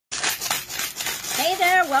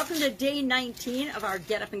welcome to day 19 of our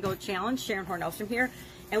Get Up and Go Challenge. Sharon Hornelstrom here,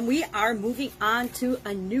 and we are moving on to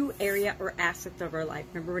a new area or aspect of our life.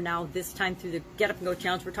 Remember, we're now this time through the Get Up and Go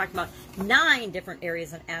Challenge, we're talking about 9 different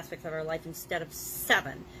areas and aspects of our life instead of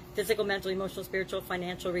 7. Physical, mental, emotional, spiritual,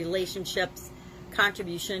 financial, relationships,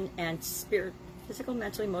 contribution, and spirit. Physical,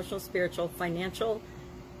 mental, emotional, spiritual, financial,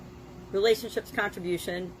 relationships,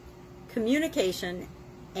 contribution, communication,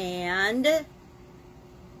 and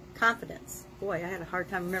confidence. Boy, I had a hard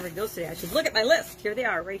time remembering those today. I should look at my list. Here they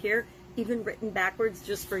are, right here, even written backwards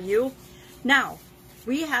just for you. Now,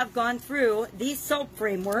 we have gone through the SOAP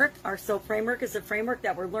framework. Our SOAP framework is a framework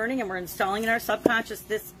that we're learning and we're installing in our subconscious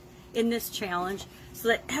in this challenge, so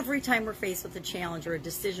that every time we're faced with a challenge or a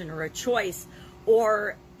decision or a choice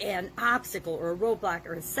or an obstacle or a roadblock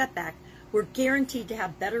or a setback, we're guaranteed to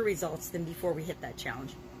have better results than before we hit that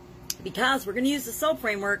challenge. Because we're going to use the SOAP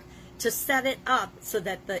framework to set it up so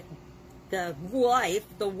that the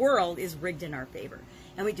world is rigged in our favor.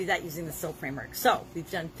 And we do that using the SOAP framework. So we've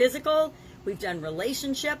done physical, we've done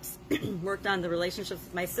relationships, worked on the relationships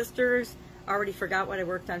with my sisters, already forgot what I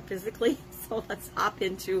worked on physically. So let's hop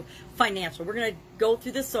into financial. We're going to go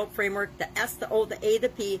through the SOAP framework, the S, the O, the A, the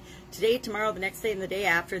P, today, tomorrow, the next day, and the day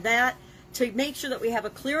after that, to make sure that we have a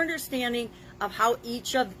clear understanding of how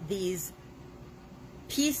each of these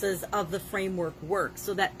pieces of the framework work,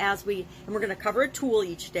 so that and we're going to cover a tool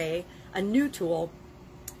each day, a new tool,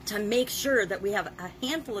 to make sure that we have a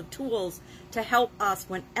handful of tools to help us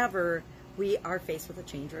whenever we are faced with a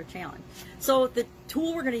change or a challenge. So the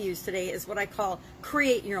tool we're going to use today is what I call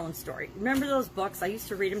Create Your Own Story. Remember those books? I used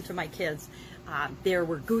to read them to my kids. There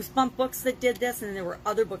were Goosebump books that did this, and there were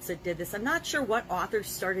other books that did this. I'm not sure what authors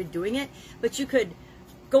started doing it, but you could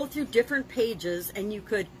go through different pages and you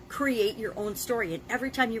could create your own story. And every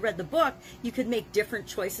time you read the book, you could make different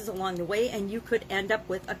choices along the way, and you could end up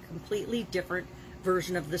with a completely different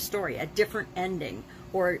version of the story, a different ending,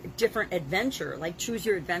 or different adventure, like Choose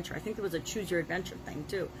Your Adventure. I think there was a Choose Your Adventure thing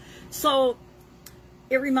too. So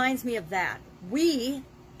it reminds me of that. We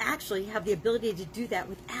actually have the ability to do that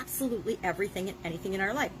with absolutely everything and anything in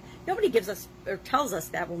our life. Nobody gives us or tells us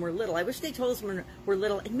that when we're little. I wish they told us when we're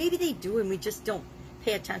little, and maybe they do and we just don't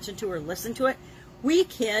pay attention to or listen to it. We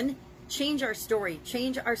can change our story,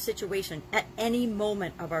 change our situation at any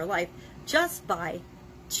moment of our life just by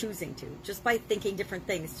choosing to, just by thinking different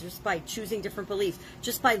things, just by choosing different beliefs,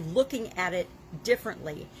 just by looking at it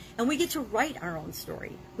differently. And we get to write our own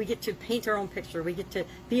story. We get to paint our own picture. We get to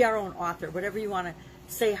be our own author, whatever you want to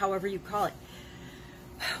say, however you call it.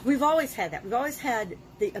 We've always had that. We've always had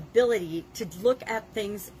the ability to look at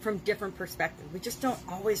things from different perspectives. We just don't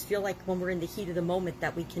always feel like when we're in the heat of the moment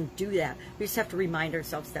that we can do that. We just have to remind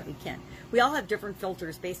ourselves that we can. We all have different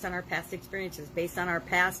filters based on our past experiences, based on our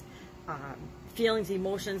past feelings,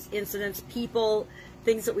 emotions, incidents, people,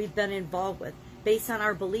 things that we've been involved with, based on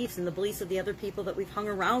our beliefs and the beliefs of the other people that we've hung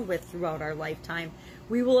around with throughout our lifetime.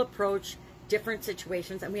 We will approach different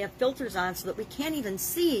situations, and we have filters on so that we can't even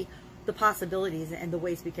see the possibilities and the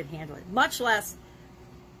ways we could handle it, much less,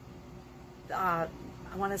 I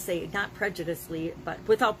want to say not prejudicely, but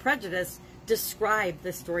without prejudice, describe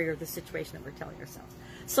the story or the situation that we're telling ourselves.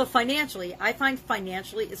 So financially, I find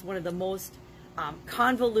financially is one of the most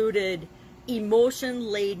convoluted,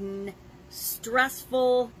 emotion-laden,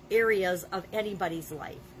 stressful areas of anybody's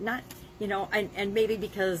life. Not, and maybe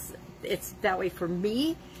because it's that way for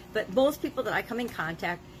me, but most people that I come in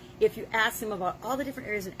contact, if you ask them about all the different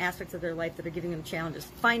areas and aspects of their life that are giving them challenges,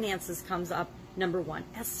 finances comes up number one,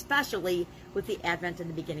 especially with the advent and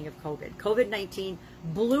the beginning of COVID. COVID-19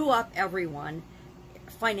 blew up everyone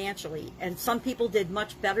financially, and some people did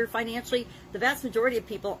much better financially. The vast majority of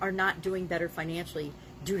people are not doing better financially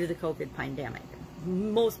due to the COVID pandemic.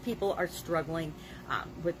 Most people are struggling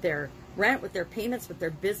with their rent, with their payments, with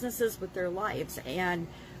their businesses, with their lives. And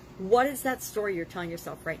what is that story you're telling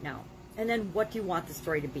yourself right now? And then what do you want the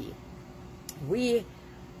story to be? We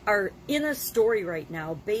are in a story right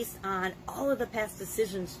now based on all of the past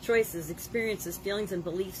decisions, choices, experiences, feelings, and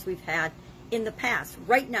beliefs we've had in the past.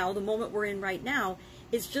 Right now, the moment we're in right now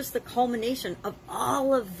is just the culmination of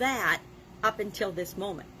all of that up until this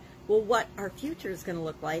moment. Well, what our future is going to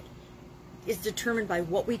look like is determined by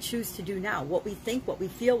what we choose to do now, what we think, what we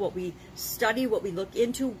feel, what we study, what we look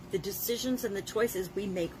into. The decisions and the choices we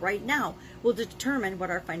make right now will determine what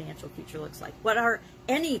our financial future looks like, what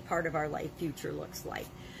any part of our life future looks like.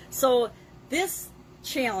 So this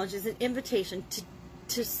challenge is an invitation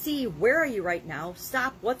to see, where are you right now?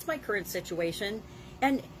 Stop, what's my current situation?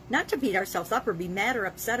 And not to beat ourselves up or be mad or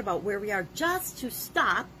upset about where we are, just to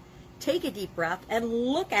stop, take a deep breath, and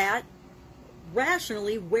look at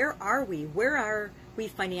rationally, where are we? Where are we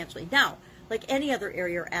financially? Now, like any other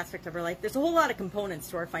area or aspect of our life, there's a whole lot of components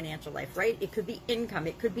to our financial life, right? It could be income,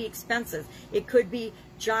 it could be expenses, it could be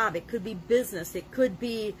job, it could be business, it could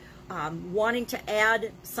be wanting to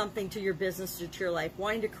add something to your business or to your life,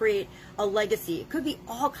 wanting to create a legacy. It could be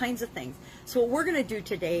all kinds of things. So what we're going to do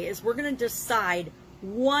today is we're going to decide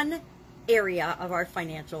one area of our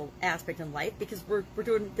financial aspect in life, because we're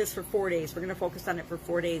doing this for 4 days. We're going to focus on it for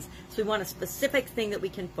 4 days. So we want a specific thing that we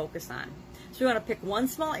can focus on. So we want to pick one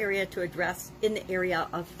small area to address in the area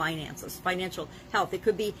of finances, financial health. It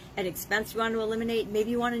could be an expense you want to eliminate.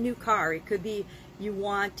 Maybe you want a new car. It could be you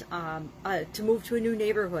want to move to a new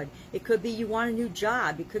neighborhood. It could be you want a new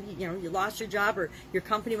job. It could be, you lost your job or your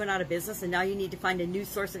company went out of business and now you need to find a new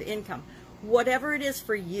source of income. Whatever it is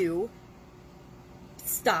for you,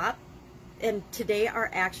 stop. And today our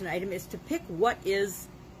action item is to pick what is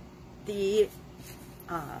the,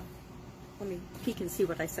 let me peek and see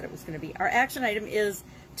what I said it was going to be. Our action item is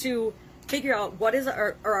to figure out what is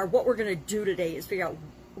what we're going to do today is figure out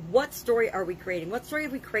what story are we creating? What story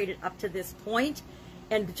have we created up to this point?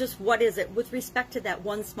 And just what is it with respect to that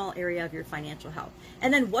one small area of your financial health?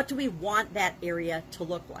 And then what do we want that area to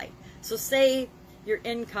look like? So say your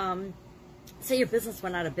income, say your business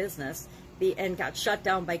went out of business and got shut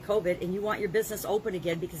down by COVID, and you want your business open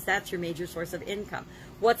again because that's your major source of income.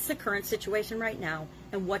 What's the current situation right now,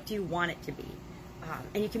 and what do you want it to be?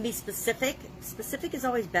 And you can be specific. Specific is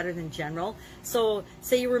always better than general. So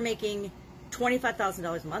say you were making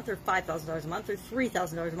 $25,000 a month, or $5,000 a month, or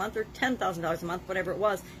 $3,000 a month, or $10,000 a month, whatever it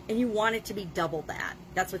was, and you want it to be double that.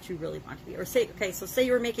 That's what you really want to be. Or say, okay, so say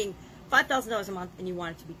you were making $5,000 a month and you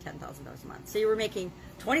want it to be $10,000 a month. Say you were making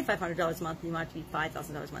 $2,500 a month and you want it to be $5,000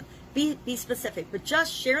 a month. Be specific, but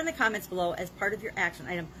just share in the comments below as part of your action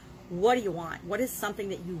item, what do you want? What is something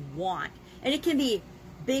that you want? And it can be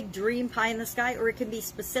big dream pie in the sky, or it can be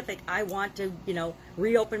specific. I want to,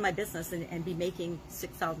 reopen my business and be making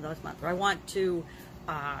 $6,000 a month, or I want to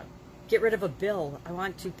get rid of a bill. I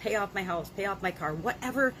want to pay off my house, pay off my car,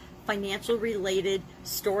 whatever financial related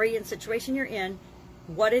story and situation you're in,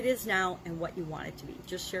 what it is now and what you want it to be.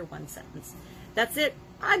 Just share one sentence. That's it.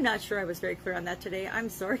 I'm not sure I was very clear on that today. I'm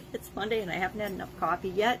sorry. It's Monday and I haven't had enough coffee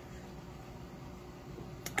yet.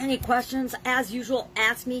 Any questions? As usual,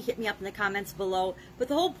 ask me, hit me up in the comments below. But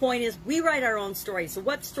the whole point is we write our own story. So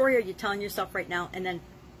what story are you telling yourself right now? And then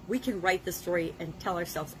we can write the story and tell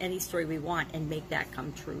ourselves any story we want and make that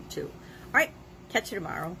come true too. All right, catch you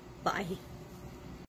tomorrow. Bye.